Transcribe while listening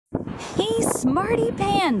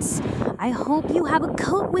Smartypants! I hope you have a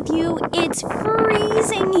coat with you. It's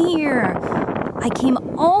freezing here. I came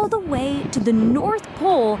all the way to the North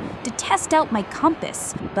Pole to test out my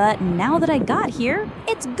compass, but now that I got here,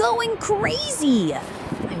 it's going crazy.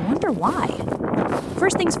 I wonder why.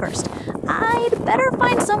 First things first, I'd better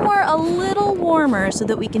find somewhere a little warmer so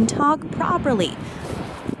that we can talk properly.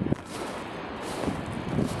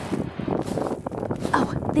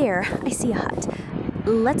 Oh, there, I see a hut.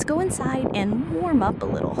 Let's go inside and warm up a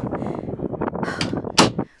little.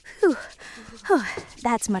 Whew.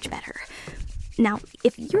 That's much better. Now,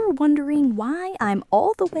 if you're wondering why I'm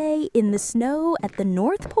all the way in the snow at the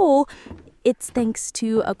North Pole, it's thanks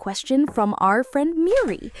to a question from our friend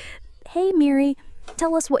Mirri. Hey, Mirri,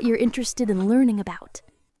 tell us what you're interested in learning about.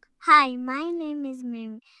 Hi, my name is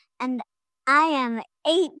Mirri, and I am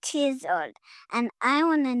 8 years old, and I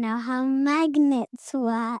want to know how magnets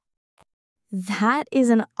work. That is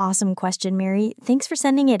an awesome question, Mirri. Thanks for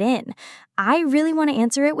sending it in. I really want to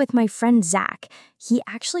answer it with my friend Zack. He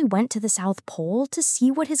actually went to the South Pole to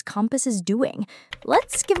see what his compass is doing.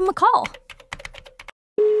 Let's give him a call.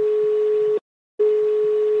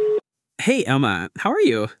 Hey, Emma, how are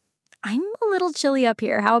you? I'm a little chilly up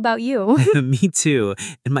here. How about you? Me too.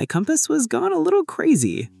 And my compass was gone a little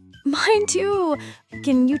crazy. Mine too.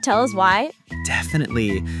 Can you tell us why?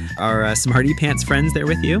 Definitely. Are Smartypants friends there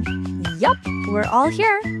with you? Yup, we're all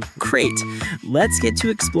here. Great. Let's get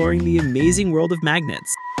to exploring the amazing world of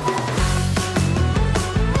magnets.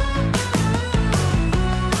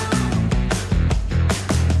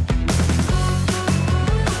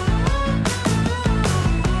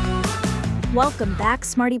 Welcome back,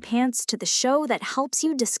 Smartypants, to the show that helps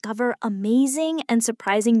you discover amazing and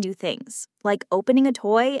surprising new things, like opening a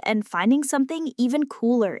toy and finding something even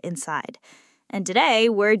cooler inside. And today,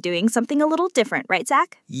 we're doing something a little different, right,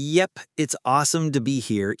 Zack? Yep, it's awesome to be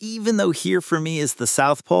here, even though here for me is the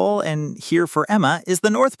South Pole and here for Emma is the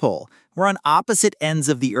North Pole. We're on opposite ends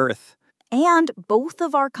of the Earth. And both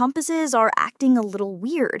of our compasses are acting a little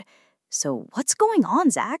weird. So what's going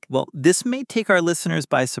on, Zack? Well, this may take our listeners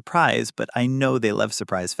by surprise, but I know they love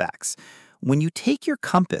surprise facts. When you take your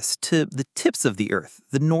compass to the tips of the Earth,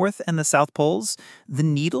 the North and the South Poles, the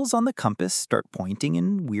needles on the compass start pointing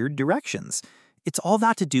in weird directions. It's all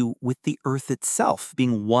that to do with the Earth itself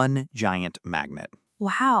being one giant magnet.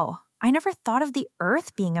 Wow, I never thought of the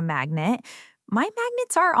Earth being a magnet. My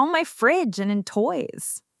magnets are on my fridge and in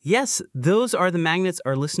toys. Yes, those are the magnets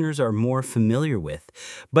our listeners are more familiar with.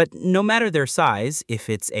 But no matter their size, if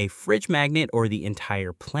it's a fridge magnet or the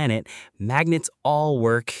entire planet, magnets all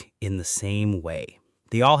work in the same way.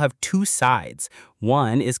 They all have two sides.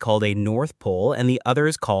 One is called a North Pole and the other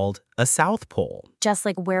is called a South Pole. Just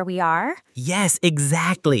like where we are? Yes,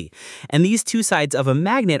 exactly. And these two sides of a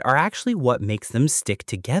magnet are actually what makes them stick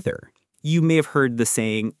together. You may have heard the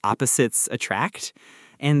saying, opposites attract.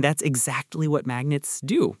 And that's exactly what magnets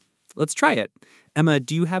do. Let's try it. Emma,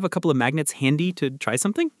 do you have a couple of magnets handy to try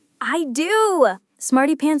something? I do!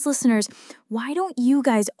 Smartypants listeners, why don't you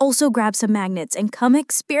guys also grab some magnets and come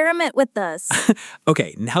experiment with us?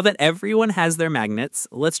 Okay, now that everyone has their magnets,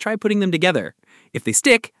 let's try putting them together. If they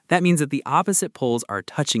stick, that means that the opposite poles are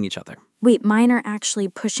touching each other. Wait, mine are actually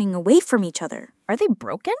pushing away from each other. Are they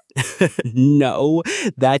broken? No,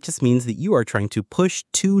 that just means that you are trying to push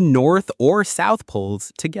two north or south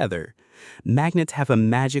poles together. Magnets have a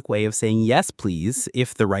magic way of saying yes, please,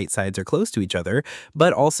 if the right sides are close to each other,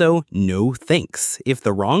 but also no thanks if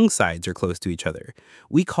the wrong sides are close to each other.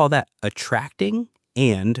 We call that attracting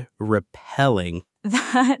and repelling.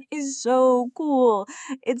 That is so cool.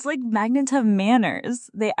 It's like magnets have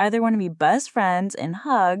manners. They either want to be best friends and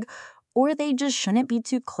hug, or they just shouldn't be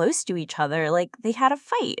too close to each other, like they had a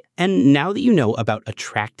fight. And now that you know about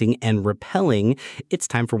attracting and repelling, it's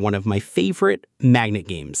time for one of my favorite magnet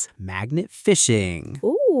games, magnet fishing.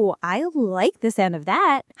 Ooh, I like the sound of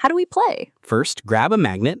that. How do we play? First, grab a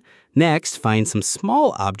magnet. Next, find some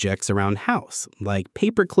small objects around house, like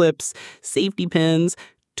paper clips, safety pins,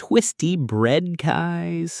 twisty bread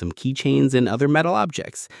guys, some keychains, and other metal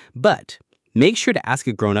objects. But make sure to ask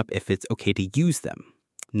a grown-up if it's okay to use them.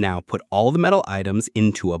 Now put all the metal items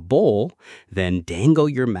into a bowl, then dangle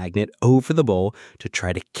your magnet over the bowl to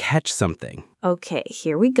try to catch something. Okay,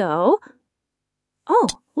 here we go. Oh,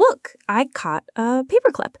 look, I caught a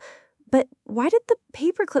paperclip. But why did the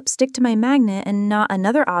paperclip stick to my magnet and not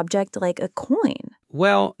another object like a coin?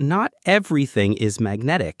 Well, not everything is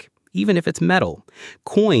magnetic, even if it's metal.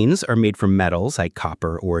 Coins are made from metals like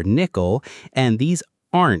copper or nickel, and these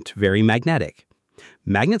aren't very magnetic.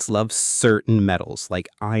 Magnets love certain metals like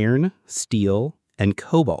iron, steel, and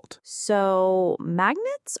cobalt. So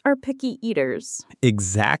magnets are picky eaters.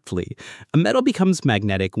 Exactly. A metal becomes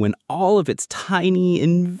magnetic when all of its tiny,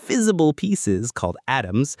 invisible pieces, called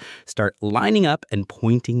atoms, start lining up and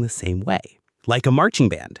pointing the same way, like a marching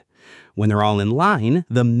band. When they're all in line,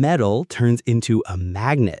 the metal turns into a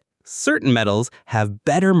magnet. Certain metals have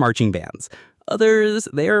better marching bands. Others,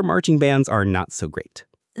 their marching bands are not so great.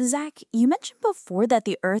 Zack, you mentioned before that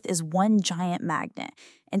the Earth is one giant magnet.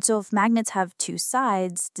 And so if magnets have two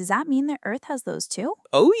sides, does that mean the Earth has those too?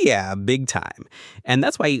 Oh yeah, big time. And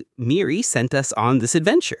that's why Mirri sent us on this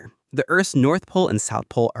adventure. The Earth's North Pole and South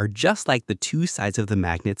Pole are just like the two sides of the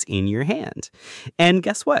magnets in your hand. And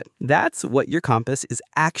guess what? That's what your compass is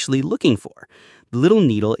actually looking for. The little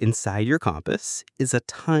needle inside your compass is a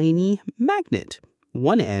tiny magnet.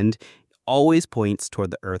 One end always points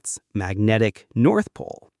toward the Earth's magnetic North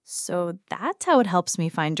Pole. So that's how it helps me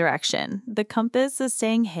find direction. The compass is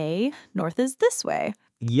saying, hey, north is this way.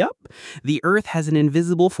 Yup. The Earth has an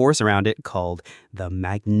invisible force around it called the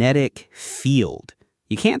magnetic field.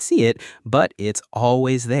 You can't see it, but it's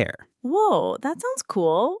always there. Whoa, that sounds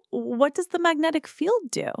cool. What does the magnetic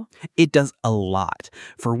field do? It does a lot.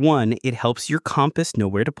 For one, it helps your compass know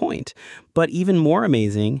where to point. But even more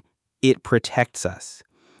amazing, it protects us.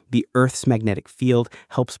 The Earth's magnetic field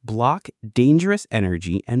helps block dangerous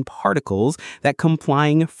energy and particles that come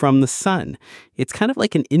flying from the sun. It's kind of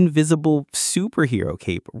like an invisible superhero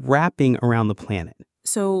cape wrapping around the planet.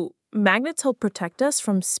 So magnets help protect us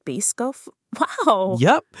from space stuff? Wow.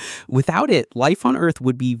 Yup. Without it, life on Earth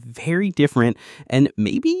would be very different and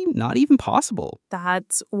maybe not even possible.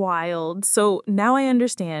 That's wild. So now I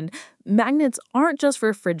understand. Magnets aren't just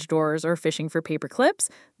for fridge doors or fishing for paper clips.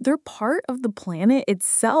 They're part of the planet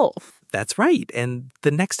itself. That's right. And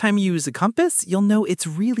the next time you use a compass, you'll know it's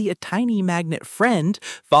really a tiny magnet friend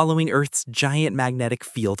following Earth's giant magnetic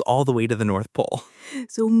field all the way to the North Pole.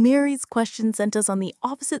 So Mary's question sent us on the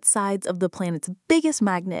opposite sides of the planet's biggest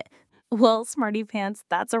magnet. Well, Smarty Pants,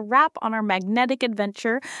 that's a wrap on our magnetic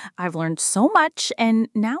adventure. I've learned so much, and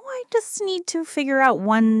now I just need to figure out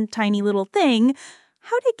one tiny little thing: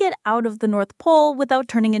 how to get out of the North Pole without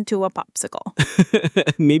turning into a popsicle.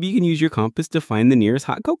 Maybe you can use your compass to find the nearest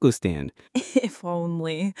hot cocoa stand. If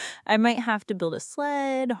only. I might have to build a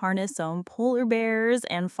sled, harness some polar bears,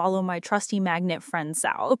 and follow my trusty magnet friend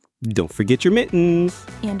south. Don't forget your mittens.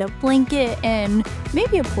 And a blanket, and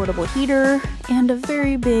maybe a portable heater, and a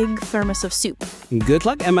very big thermos of soup. Good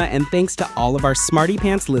luck, Emma, and thanks to all of our Smarty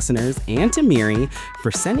Pants listeners and to Mirri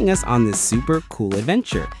for sending us on this super cool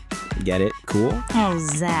adventure. Get it? Cool? Oh,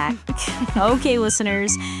 Zack. Okay,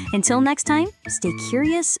 listeners. Until next time, stay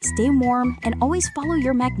curious, stay warm, and always follow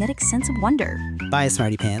your magnetic sense of wonder. Bye,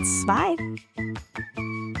 Smarty Pants. Bye.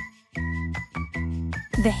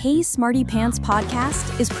 The Hey Smartypants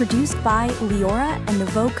podcast is produced by Leora and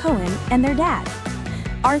Nouveau Cohen and their dad.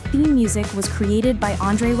 Our theme music was created by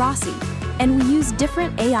Andre Rossi, and we use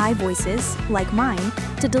different AI voices, like mine,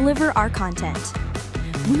 to deliver our content.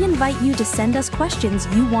 We invite you to send us questions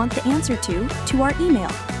you want the answer to our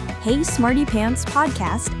email,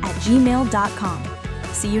 heysmartypantspodcast@gmail.com.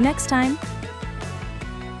 See you next time.